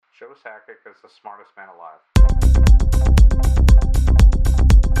Joe Sakic is the smartest man alive.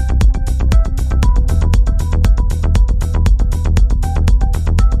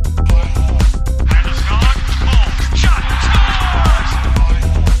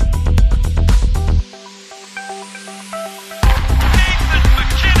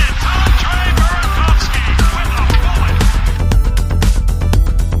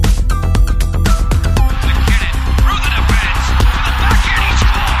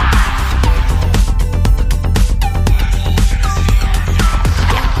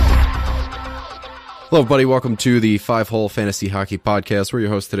 Hello, everybody. Welcome to the 5-Hole Fantasy Hockey Podcast. We're your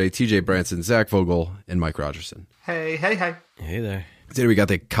hosts today, TJ Branson, Zach Vogel, and Mike Rogerson. Hey. Hey there. Today we got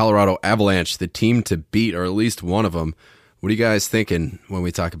the Colorado Avalanche, the team to beat, or at least one of them. What are you guys thinking when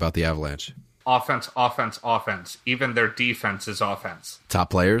we talk about the Avalanche? Offense. Even their defense is offense. Top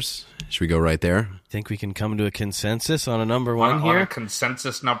players? Should we go right there? Think we can come to a consensus on a number one here? On a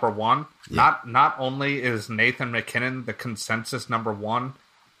consensus number one. Yeah. Not only is Nathan MacKinnon the consensus number one,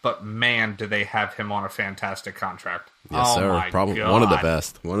 but man, do they have him on a fantastic contract. Yes, sir. My Probably God. one of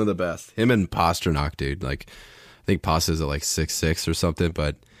the best. Him and Pasternak, dude. I think Pasta's at 6'6" or something,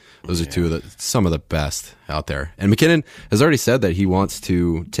 but those are some of the best out there. And MacKinnon has already said that he wants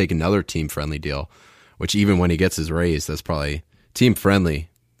to take another team-friendly deal, which even when he gets his raise, that's probably team-friendly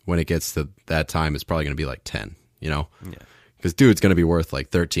when it gets to that time. It's probably going to be 10, you know? Yeah. Because dude's going to be worth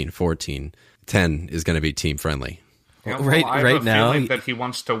 13, 14. 10 is going to be team-friendly. Yeah, Right now, that he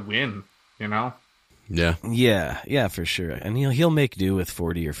wants to win, you know? Yeah. Yeah, for sure. And he'll make do with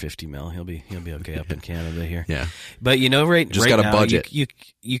 40 or 50 mil. He'll be okay up in Canada here. Yeah. But right got a now, budget.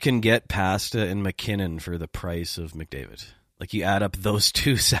 You can get Pasta and McKinnon for the price of McDavid. You add up those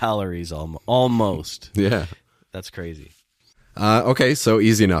two salaries almost. Yeah. That's crazy. Okay, so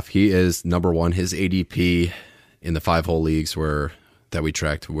easy enough. He is number one. His ADP in the 5-hole leagues that we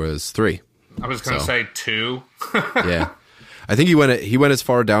tracked was 3. I was going to say 2. Yeah. I think he went as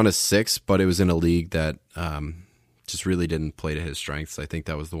far down as 6, but it was in a league that just really didn't play to his strengths. I think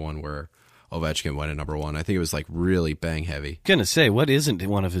that was the one where Ovechkin went at number 1. I think it was really bang heavy. Gonna say, what isn't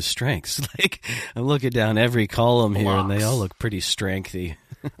one of his strengths? I'm looking down every column here, and they all look pretty strengthy.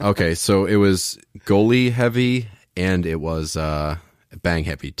 Okay, so it was goalie heavy, and it was bang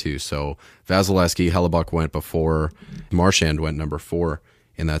heavy too. So Vasilevsky, Hellebuck went before. Marchand went number 4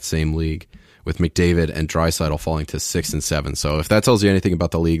 in that same league, with McDavid and Draisaitl falling to 6 and 7. So if that tells you anything about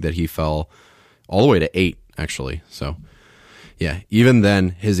the league, that he fell all the way to 8, actually. So yeah, even then,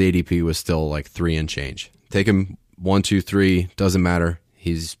 his ADP was still 3 and change. Take him 1, 2, 3, doesn't matter.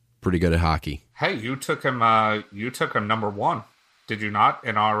 He's pretty good at hockey. Hey, you took him number 1, did you not,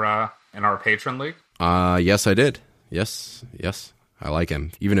 in our patron league? Yes, I did. Yes. I like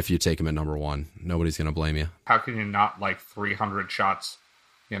him. Even if you take him at number 1, nobody's going to blame you. How can you not like 300 shots,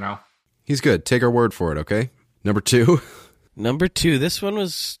 you know? He's good. Take our word for it, okay? Number 2. Number 2, this one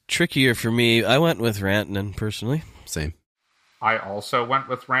was trickier for me. I went with Rantanen, personally. Same. I also went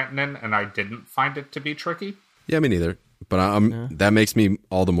with Rantanen, and I didn't find it to be tricky. Yeah, me neither. But that makes me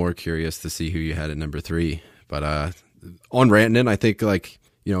all the more curious to see who you had at number 3. But on Rantanen, I think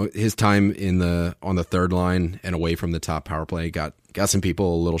his time on the third line and away from the top power play got some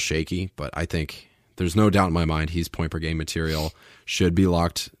people a little shaky. But I think there's no doubt in my mind he's point per game material. Should be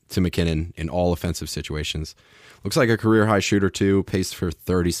locked to MacKinnon in all offensive situations. Looks like a career high shooter too. Paced for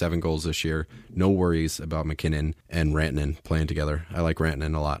 37 goals this year. No worries about MacKinnon and Rantanen playing together. I like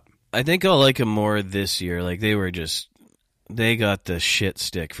Rantanen a lot. I think I'll like him more this year. They got the shit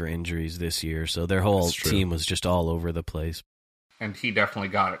stick for injuries this year, so their whole team was just all over the place. And he definitely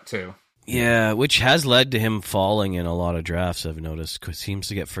got it too. Yeah, which has led to him falling in a lot of drafts, I've noticed. Seems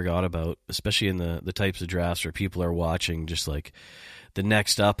to get forgot about, especially in the types of drafts where people are watching just the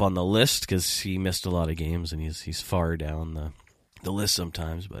next up on the list, because he missed a lot of games and he's far down the list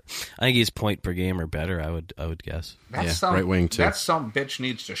sometimes. But I think he's point per game or better, I would guess. Right wing too. That some bitch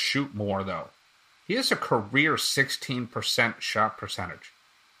needs to shoot more though. He has a career 16% shot percentage.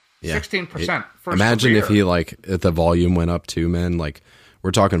 Yeah. 16% for Imagine career. if he if the volume went up too, man. We're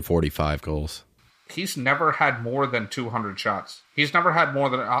talking 45 goals. He's never had more than 200 shots. He's never had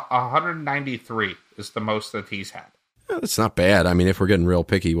more than 193 is the most that he's had. That's not bad. I mean, if we're getting real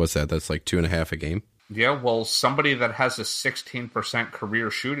picky, what's that? That's 2.5 a game. Yeah, well, somebody that has a 16%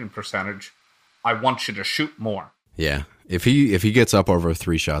 career shooting percentage, I want you to shoot more. Yeah. If he gets up over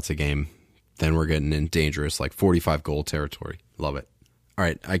 3 shots a game, then we're getting in dangerous 45 goal territory. Love it. All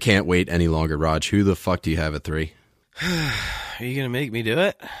right, I can't wait any longer, Raj. Who the fuck do you have at 3? Are you going to make me do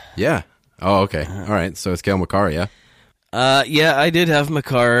it? Yeah. Oh, okay. All right, so it's Cale Makar, yeah? Yeah, I did have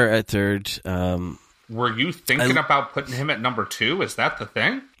Makar at 3rd. Were you thinking about putting him at number 2? Is that the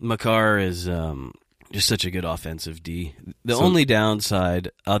thing? Makar is just such a good offensive D. The only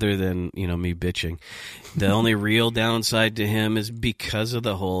downside, other than me bitching, the only real downside to him is because of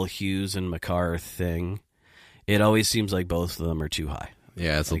the whole Hughes and Makar thing. It always seems like both of them are too high.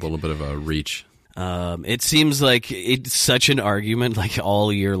 Yeah, it's a little bit of a reach. It seems like it's such an argument, like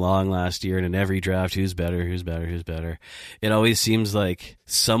all year long last year, and in every draft, who's better. It always seems like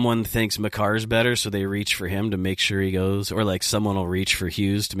someone thinks Makar's better, so they reach for him to make sure he goes, or like someone will reach for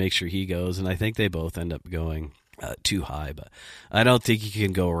Hughes to make sure he goes, and I think they both end up going too high. But I don't think you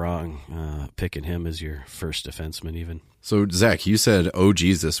can go wrong picking him as your first defenseman even. So, Zach, you said, oh,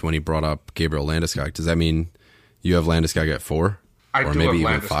 Jesus, when he brought up Gabriel Landeskog. Does that mean you have Landeskog at 4? I or do maybe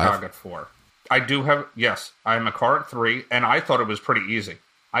have even 5? Landeskog at 4. I do have, yes, I have Makar at 3, and I thought it was pretty easy.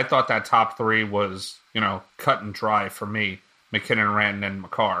 I thought that top 3 was, cut and dry for me, McKinnon, Ranton, and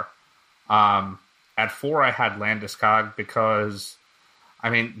Makar. At 4, I had Landeskog because, I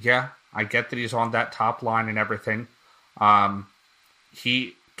get that he's on that top line and everything.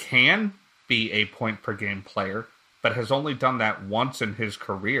 He can be a point-per-game player, but has only done that once in his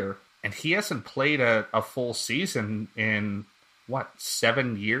career, and he hasn't played a full season in,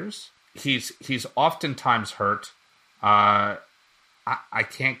 7 years? He's oftentimes hurt. I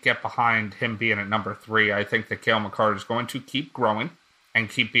can't get behind him being at number 3. I think that Cale Makar is going to keep growing and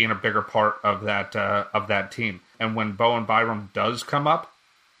keep being a bigger part of that team. And when Bowen Byram does come up,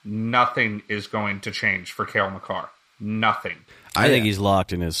 nothing is going to change for Cale Makar. Nothing. I think he's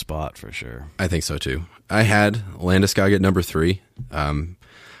locked in his spot for sure. I think so too. I had Landeskog at number 3.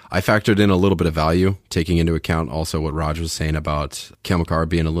 I factored in a little bit of value, taking into account also what Raj was saying about Cale Makar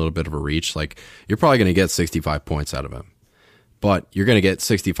being a little bit of a reach. Like, you're probably going to get 65 points out of him. But you're going to get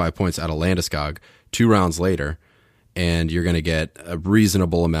 65 points out of Landeskog 2 rounds later, and you're going to get a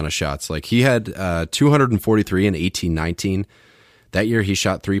reasonable amount of shots. Like, he had 243 in 18-19. That year, he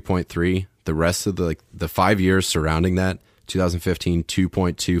shot 3.3. The rest of the 5 years surrounding that, 2015,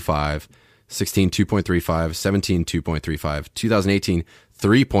 2.25, 16, 2.35, 17, 2.35, 2018,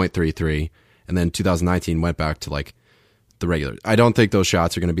 3.33, and then 2019 went back to the regular. I don't think those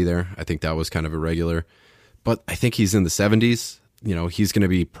shots are going to be there. I think that was kind of irregular, but I think he's in the 70s. He's going to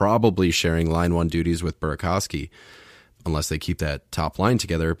be probably sharing line 1 duties with Burakovsky unless they keep that top line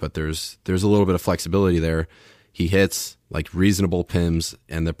together, but there's a little bit of flexibility there. He hits reasonable PIMs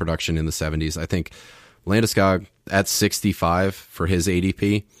and the production in the 70s. I think Landeskog at 65 for his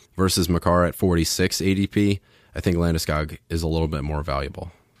ADP versus Makar at 46 ADP. I think Landeskog is a little bit more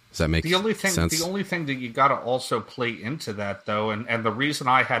valuable. Does that make sense? The only thing that you got to also play into that, though, and the reason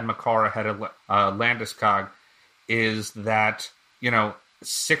I had Makar ahead of Landeskog is that,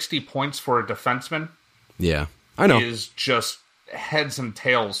 60 points for a defenseman I know. is just heads and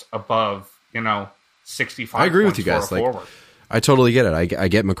tails above, 65 I agree points with you guys. for a forward. I totally get it. I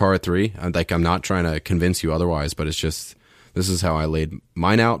get Makar at 3. I'm not trying to convince you otherwise, but it's just, this is how I laid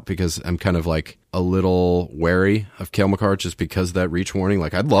mine out because I'm kind of a little wary of Cale Makar just because of that reach warning.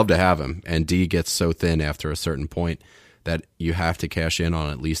 I'd love to have him, and D gets so thin after a certain point that you have to cash in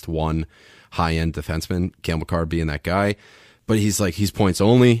on at least one high-end defenseman, Cale Makar being that guy. But he's points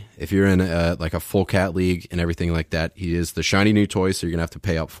only. If you're in a full cat league and everything like that, he is the shiny new toy, so you're going to have to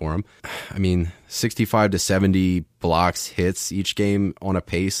pay up for him. 65 to 70 blocks, hits each game on a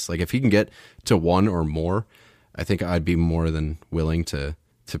pace. If he can get to 1 or more, I think I'd be more than willing to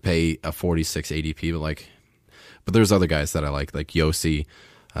pay a 46 ADP. But there's other guys that I like Yossi,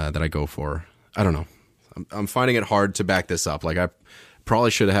 that I go for. I don't know. I'm finding it hard to back this up. I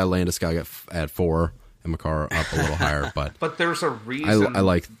probably should have had Landeskog at 4 and Makar up a little higher. But there's a reason. I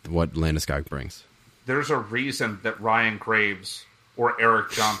like what Landeskog brings. There's a reason that Ryan Graves or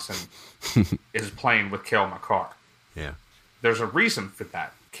Eric Johnson is playing with Cale Makar. Yeah. There's a reason for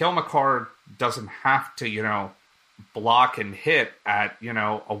that. Cale Makar doesn't have to, block and hit at,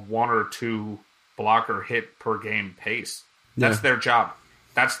 a 1 or 2 blocker hit per game pace. That's their job.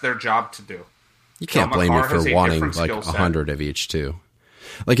 That's their job to do. You can't blame me for wanting 100 of each too.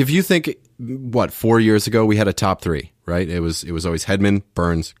 If you think, 4 years ago we had a top 3, right? It was always Hedman,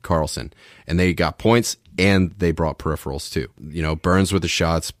 Burns, Carlson, and they got points and they brought peripherals too. Burns with the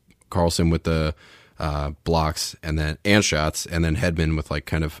shots, Carlson with the blocks and shots, and then Hedman with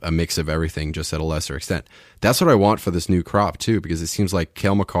kind of a mix of everything, just at a lesser extent. That's what I want for this new crop too, because it seems like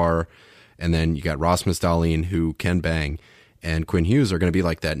Cale Makar, and then you got Rasmus Dahlin who can bang, and Quinn Hughes are going to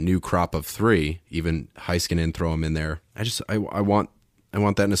be that new crop of 3. Even Heiskanen, throw him in there. I want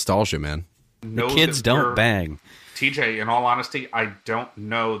that nostalgia, man. The kids don't bang. TJ, in all honesty, I don't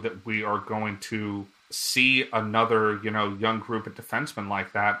know that we are going to see another, young group of defensemen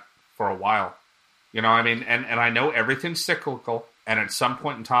like that for a while. You know, I mean, and I know everything's cyclical, and at some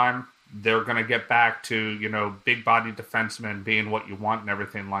point in time, they're going to get back to, you know, big body defensemen being what you want and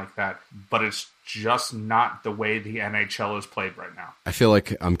everything like that. But it's just not the way the NHL is played right now. I feel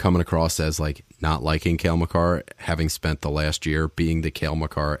like I'm coming across as like not liking Cale Makar, having spent the last year being the Cale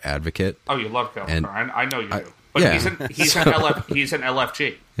Makar advocate. Oh, you love Cale Makar. I know you do. But yeah. he's an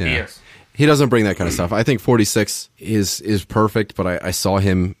LFG. Yeah. He is. He doesn't bring that kind of stuff. I think 46 is perfect, but I saw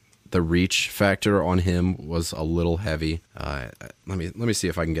him. The reach factor on him was a little heavy. Let me see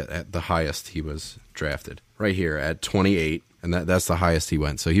if I can get at the highest he was drafted. Right here at 28, and that's the highest he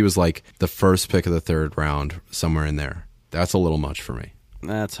went. So he was like the first pick of the third round, somewhere in there. That's a little much for me.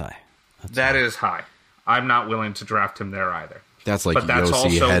 That's high. That is high. I'm not willing to draft him there either. That's like, but that's Yossi,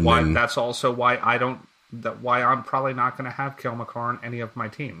 also Hedman. why. That's also why why I'm probably not going to have Cale Makar on any of my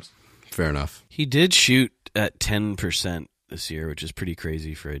teams. Fair enough. He did shoot at 10% this year, which is pretty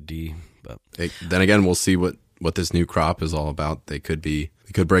crazy for a D. But then again, we'll see what this new crop is all about. They could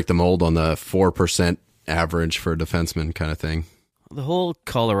break the mold on the 4% average for a defenseman kind of thing. The whole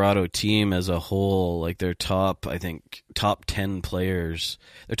Colorado team as a whole, like their top 10 players,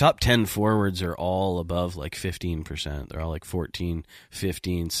 their top 10 forwards are all above like 15%. They're all like 14,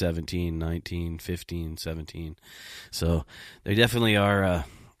 15, 17, 19, 15, 17. So they definitely are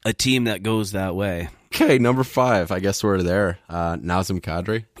a team that goes that way. Okay, number 5. I guess we're there. Nazem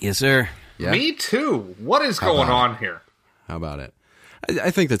Kadri. Yes, sir. Yeah. Me too. What is going on here? How about it?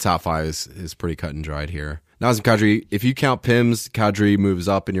 I think the top 5 is pretty cut and dried here. Nazem Kadri, if you count PIMs, Kadri moves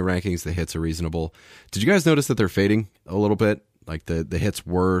up in your rankings. The hits are reasonable. Did you guys notice that they're fading a little bit? Like the hits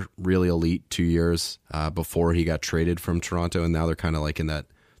were really elite 2 years before he got traded from Toronto, and now they're kind of like in that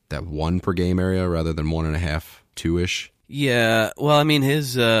 1 per game area rather than 1.5, 2-ish. Yeah, well, I mean,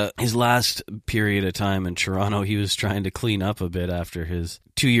 his last period of time in Toronto, he was trying to clean up a bit after his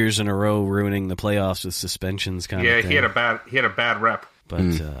 2 years in a row ruining the playoffs with suspensions kind of thing. Yeah, he had a bad rep. But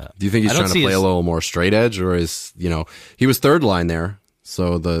do you think he's trying to play a little more straight edge, or is, you know, he was third line there,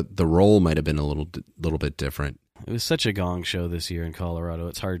 so the role might have been a little bit different. It was such a gong show this year in Colorado.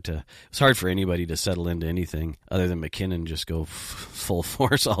 It's hard for anybody to settle into anything other than McKinnon just go full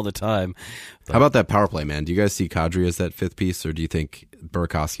force all the time. But, how about that power play, man? Do you guys see Kadri as that fifth piece, or do you think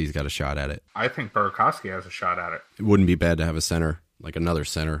Burakovsky's got a shot at it? I think Burakovsky has a shot at it. It wouldn't be bad to have a center, like another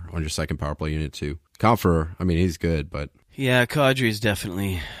center on your second power play unit too. Compher, I mean, he's good, but yeah, Kadri's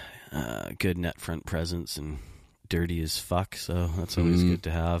definitely good net front presence and dirty as fuck. So that's always good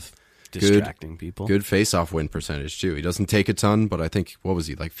to have. Distracting people. Good face-off win percentage, too. He doesn't take a ton, but I think, what was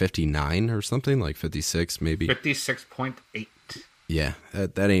he, like 59 or something? Like 56, maybe? 56.8. Yeah,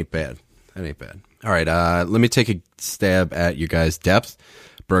 that ain't bad. That ain't bad. All right, let me take a stab at you guys' depth.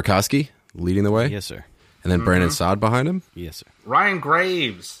 Burakovsky leading the way? Yes, sir. And then Brandon Saad behind him? Yes, sir. Ryan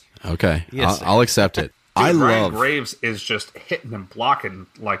Graves. Okay, yes, I'll accept it. Dude, Ryan Graves is just hitting and blocking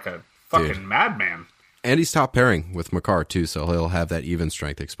like a fucking madman. And he's top pairing with Makar, too, so he'll have that even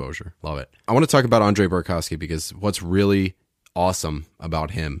strength exposure. Love it. I want to talk about Andrei Burakovsky because what's really awesome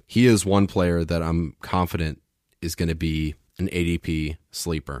about him, he is one player that I'm confident is going to be an ADP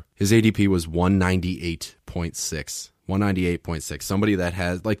sleeper. His ADP was 198.6. 198.6. Somebody that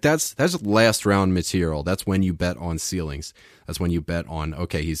has, like, that's last round material. That's when you bet on ceilings. That's when you bet on,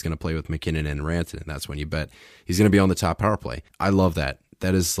 okay, he's going to play with McKinnon and Rantanen. That's when you bet he's going to be on the top power play. I love that.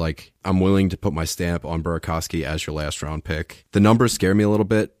 That is like, I'm willing to put my stamp on Burakovsky as your last round pick. The numbers scare me a little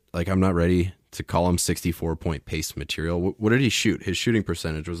bit. Like, I'm not ready to call him 64-point pace material. What did he shoot? His shooting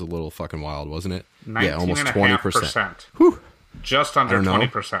percentage was a little fucking wild, wasn't it? Yeah, almost 20%. Whew. Just under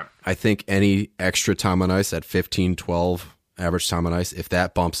 20%. I think any extra time on ice at 15, 12 average time on ice, if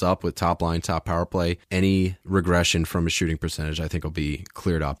that bumps up with top line, top power play, any regression from a shooting percentage, I think will be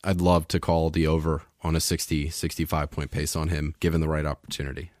cleared up. I'd love to call the over on a 60, 65-point pace on him, given the right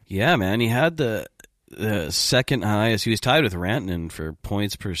opportunity. Yeah, man. He had the second highest. He was tied with Rantanen for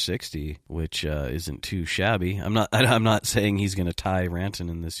points per 60, which isn't too shabby. I'm not saying he's going to tie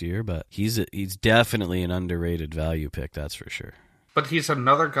Rantanen this year, but he's definitely an underrated value pick, that's for sure. But he's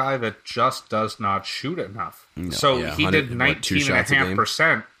another guy that just does not shoot enough. No. So he did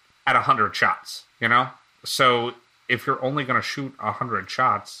 19.5% at 100 shots, you know? So if you're only going to shoot 100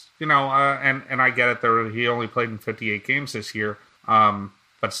 shots, you know, and I get it, he only played in 58 games this year,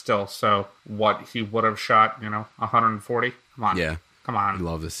 but still, so what he would have shot, you know, 140? Come on. Yeah. Come on. I'd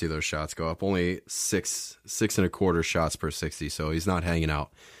love to see those shots go up. Only 6.25 shots per 60, so he's not hanging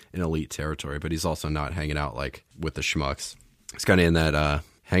out in elite territory, but he's also not hanging out like with the schmucks. It's kind of in that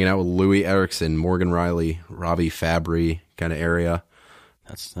hanging out with Louis Eriksson, Morgan Riley, Robbie Fabry kind of area.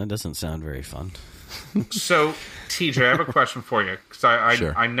 That doesn't sound very fun. So, TJ, I have a question for you. Because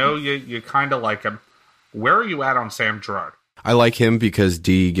Sure. I know you kind of like him. Where are you at on Sam Girard? I like him because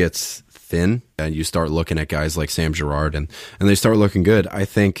D gets thin, and you start looking at guys like Sam Girard, and they start looking good. I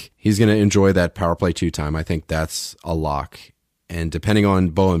think he's going to enjoy that power play 2 time. I think that's a lock. And depending on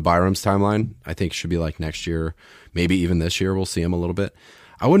Bo and Byram's timeline, I think it should be like next year, maybe even this year. We'll see him a little bit.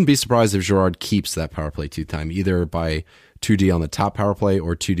 I wouldn't be surprised if Girard keeps that power play 2 time, either by 2D on the top power play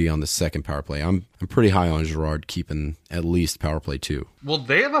or 2D on the second power play. I'm pretty high on Girard keeping at least power play 2. Well,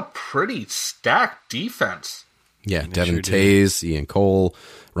 they have a pretty stacked defense. Yeah, Devin Tays, Ian Cole,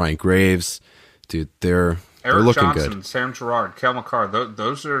 Ryan Graves, dude, they're looking Johnson, good. Sam Girard, Kel McCarr,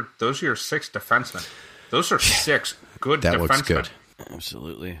 those are your 6 defensemen. Those are 6 good that defensemen. looks good.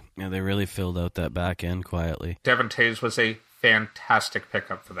 Absolutely. Yeah, they really filled out that back end quietly. Devin Tays was a fantastic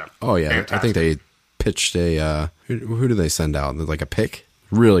pickup for them. Oh yeah, fantastic. I think they pitched a who do they send out? Like a pick?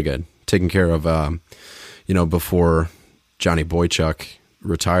 Really good. Taking care of before Johnny Boychuk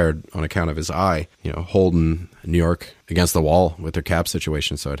retired on account of his eye, holding New York against the wall with their cap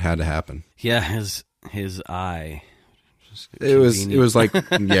situation, so it had to happen. Yeah, his eye. It was like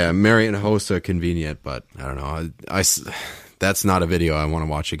Marian Hossa convenient, but I don't know. That's not a video I want to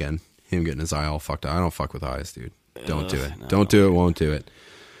watch again. Him getting his eye all fucked up. I don't fuck with eyes, dude. Don't do it. No, don't do it. Won't do it.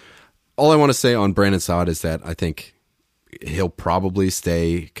 All I want to say on Brandon Saad is that I think he'll probably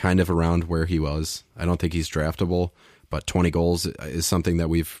stay kind of around where he was. I don't think he's draftable, but 20 goals is something that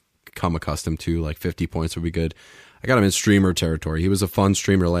we've come accustomed to. Like 50 points would be good. I got him in streamer territory. He was a fun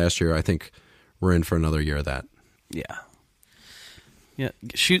streamer last year. I think we're in for another year of that. Yeah. Yeah,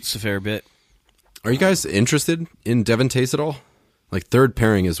 shoots a fair bit. Are you guys interested in Devin Tays at all? Like third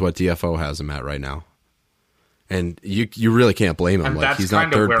pairing is what DFO has him at right now. And you really can't blame him. And like that's he's not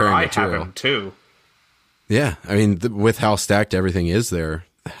kind of third where pairing I material. have him too. Yeah, I mean, with how stacked everything is there,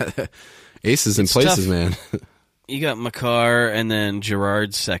 aces in places, tough. man. You got McCarr and then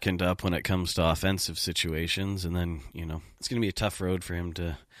Girard's second up when it comes to offensive situations, and then it's going to be a tough road for him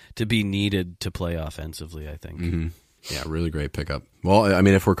to be needed to play offensively, I think. Mm-hmm. Yeah, really great pickup. Well, I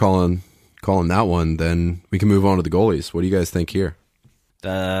mean, if we're calling that one, then we can move on to the goalies. What do you guys think here?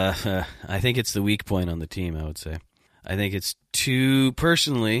 I think it's the weak point on the team, I would say. I think it's two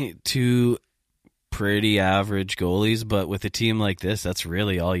pretty average goalies, but with a team like this, that's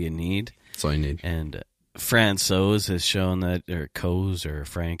really all you need. That's all you need. And Francouz has shown that, or Coz, or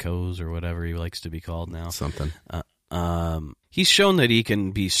Francouz, or whatever he likes to be called now. Something. He's shown that he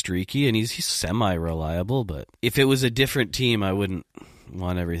can be streaky, and he's semi-reliable, but if it was a different team, I wouldn't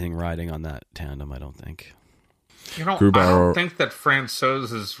want everything riding on that tandem, I don't think. Grubauer. I don't think that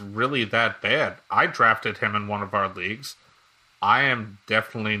Francouz is really that bad. I drafted him in one of our leagues. I am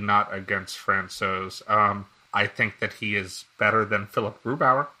definitely not against Francouz. I think that he is better than Philip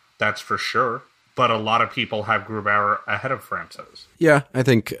Grubauer. That's for sure. But a lot of people have Grubauer ahead of Francouz. Yeah, I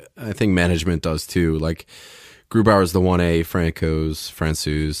think management does too. Like Grubauer is the 1A,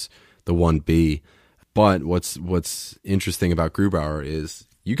 Francouz the 1B. But what's interesting about Grubauer is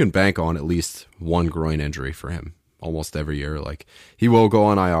you can bank on at least one groin injury for him almost every year. Like he will go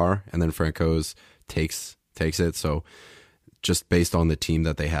on IR, and then Francouz takes it. So just based on the team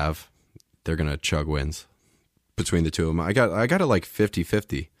that they have, they're gonna chug wins between the two of them. I got it like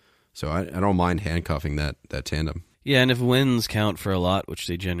 50-50. So I don't mind handcuffing that tandem. Yeah, and if wins count for a lot, which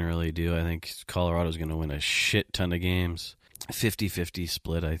they generally do, I think Colorado's going to win a shit ton of games. 50-50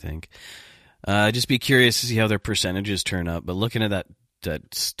 split, I think. Just be curious to see how their percentages turn up. But looking at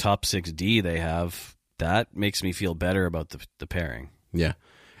that top 6D they have, that makes me feel better about the pairing. Yeah.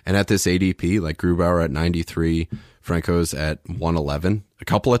 And at this ADP, like Grubauer at 93, Francouz at 111. A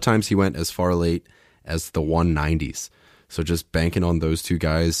couple of times he went as far late as the 190s. So just banking on those two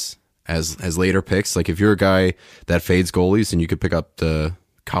guys as later picks. Like if you're a guy that fades goalies and you could pick up the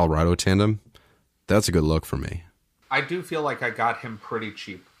Colorado tandem, that's a good look for me. I do feel like I got him pretty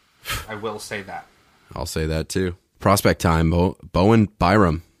cheap. I will say that. I'll say that too. Prospect time, Bowen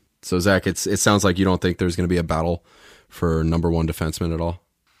Byram. So Zach, it sounds like you don't think there's going to be a battle for number one defenseman at all.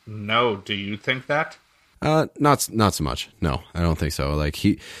 No, do you think that? Not so much. No, I don't think so. Like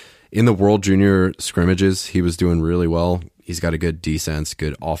in the World Junior scrimmages, he was doing really well. He's got a good D sense,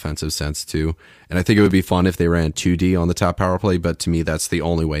 good offensive sense too. And I think it would be fun if they ran 2D on the top power play, but to me, that's the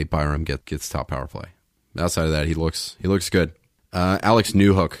only way Byram gets top power play. Outside of that, he looks good. Alex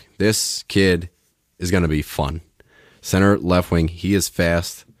Newhook, this kid is going to be fun. Center, left wing, he is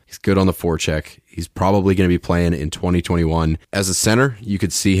fast. He's good on the forecheck. He's probably going to be playing in 2021. As a center, you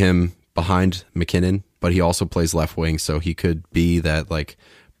could see him behind McKinnon, but he also plays left wing, so he could be that like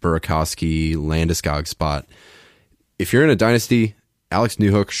Burakovsky, Landeskog spot. If you're in a dynasty Alex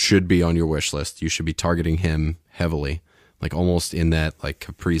Newhook should be on your wish list. You should be targeting him heavily, like almost in that like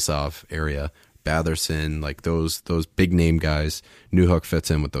Kaprizov area, Batherson, like those big name guys. Newhook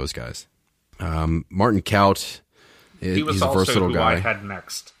fits in with those guys. Martin Kaut, he's a versatile guy. I had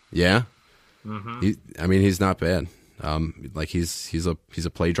next. Yeah, he's not bad. Like he's a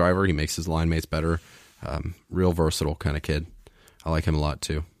play driver. He makes his line mates better. Real versatile kind of kid. I like him a lot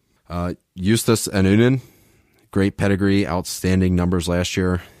too. Justus Anunen, great pedigree, outstanding numbers last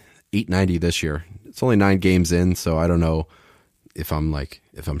year, 890 this year. It's only 9 games in, so I don't know if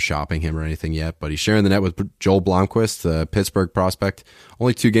I'm shopping him or anything yet, but he's sharing the net with Joel Blomqvist, the Pittsburgh prospect.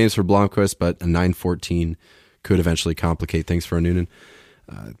 Only 2 games for Blomqvist, but a 914 could eventually complicate things for Anunen.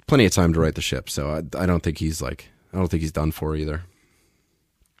 Plenty of time to right the ship, so I don't think he's done for either.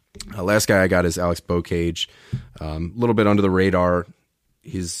 Last guy I got is Alex Beaucage. A little bit under the radar.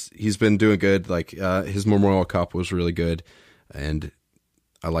 He's been doing good. Like his Memorial Cup was really good, and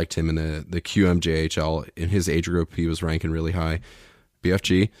I liked him in the QMJHL. In his age group, he was ranking really high.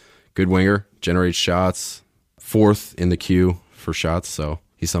 BFG, good winger, generates shots, 4th in the queue for shots. So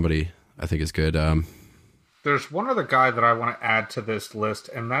he's somebody I think is good. There's one other guy that I want to add to this list,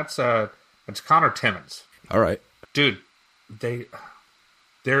 and it's Connor Timmins. All right, dude, their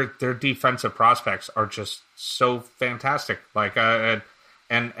defensive prospects are just so fantastic. Like, and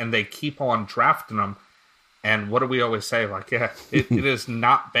they keep on drafting them. And what do we always say? Like, yeah, it is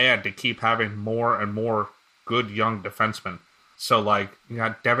not bad to keep having more and more good young defensemen. So, like, you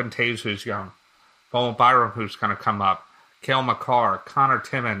got Devin Taves, who's young, Bowen Byram, who's going to come up, Cale Makar, Connor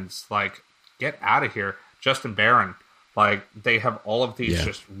Timmins. Like, get out of here. Justin Barron. Like, they have all of these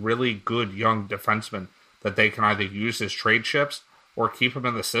just really good young defensemen that they can either use as trade chips or keep him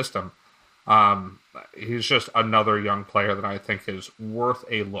in the system. He's just another young player that I think is worth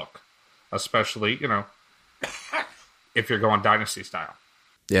a look, especially, if you're going dynasty style.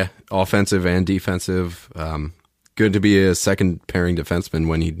 Yeah, offensive and defensive. Good to be a second pairing defenseman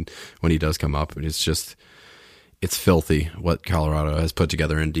when he does come up. It's filthy what Colorado has put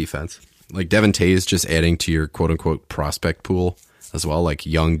together in defense. Like Devin Taves just adding to your quote unquote prospect pool as well, like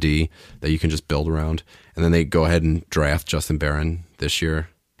young D that you can just build around. And then they go ahead and draft Justin Barron this year.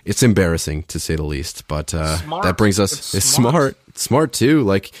 It's embarrassing to say the least, but that brings us. It's smart too.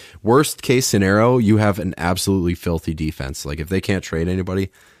 Like worst case scenario, you have an absolutely filthy defense. Like if they can't trade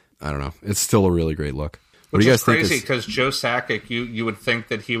anybody, I don't know. It's still a really great look. What do you guys think? Crazy because Joe Sakic, you would think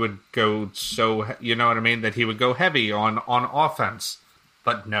that he would go that he would go heavy on offense,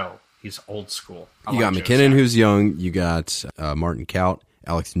 but no, he's old school. You got McKinnon, who's young. You got Martin Kaut,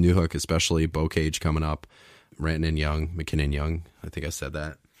 Alex Newhook, especially Beaucage coming up. Rantanen young, McKinnon young. I think I said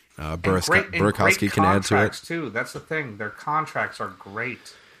that. Burakovsky can add to it too. That's the thing; their contracts are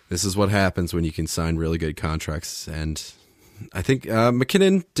great. This is what happens when you can sign really good contracts, and I think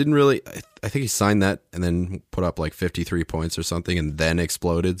McKinnon didn't really. I think he signed that and then put up like 53 points or something, and then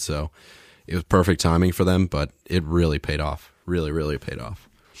exploded. So it was perfect timing for them, but it really paid off. Really, really paid off.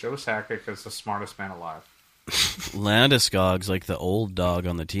 Joe Sakic is the smartest man alive. Landeskog's like the old dog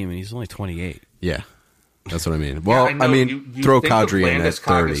on the team, and he's only 28. Yeah. That's what I mean. Well, I mean, you throw Kadri in at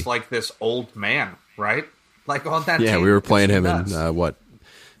 30. Is like this old man, right? Like on that team. Yeah, we were playing him in,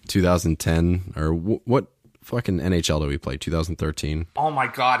 2010? Or what fucking NHL did we play? 2013? Oh my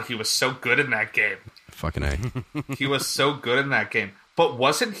God, he was so good in that game. Fucking A. He was so good in that game. But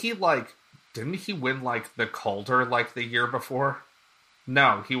wasn't he like, didn't he win like the Calder like the year before?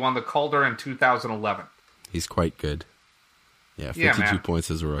 No, he won the Calder in 2011. He's quite good. Yeah, 52 points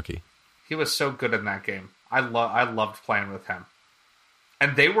as a rookie. He was so good in that game. I loved playing with him.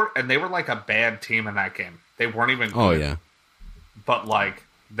 And they were like a bad team in that game. They weren't even good. Oh yeah. But like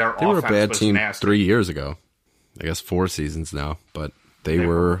their offense was nasty. They were a bad team 3 years ago. I guess 4 seasons now, but they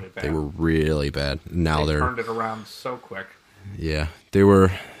were really bad. Now they turned it around so quick. Yeah. They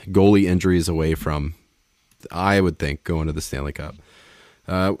were goalie injuries away from, I would think, going to the Stanley Cup.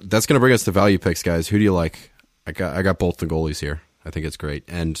 That's going to bring us to value picks, guys. Who do you like? I got both the goalies here. I think it's great.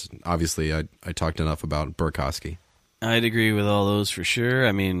 And obviously, I talked enough about Burakovsky. I'd agree with all those for sure.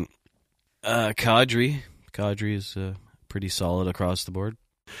 I mean, Kadri is pretty solid across the board.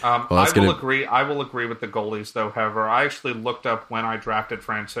 I will agree. I will agree with the goalies, though. However, I actually looked up when I drafted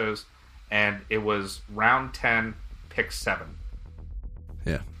Francouz, and it was round 10, pick 7.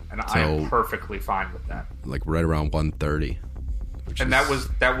 Yeah. And I am perfectly fine with that. Like right around 130. And that was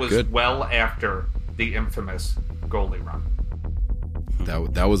good. Well after the infamous goalie run.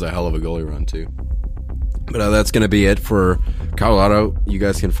 That was a hell of a goalie run, too. But that's going to be it for Colorado. You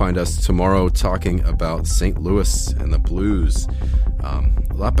guys can find us tomorrow talking about St. Louis and the Blues. A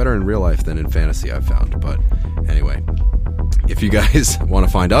lot better in real life than in fantasy, I've found. But anyway, if you guys want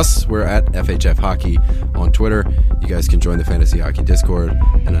to find us, we're at FHF Hockey on Twitter. You guys can join the Fantasy Hockey Discord.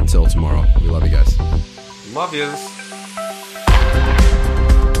 And until tomorrow, we love you guys. Love yous.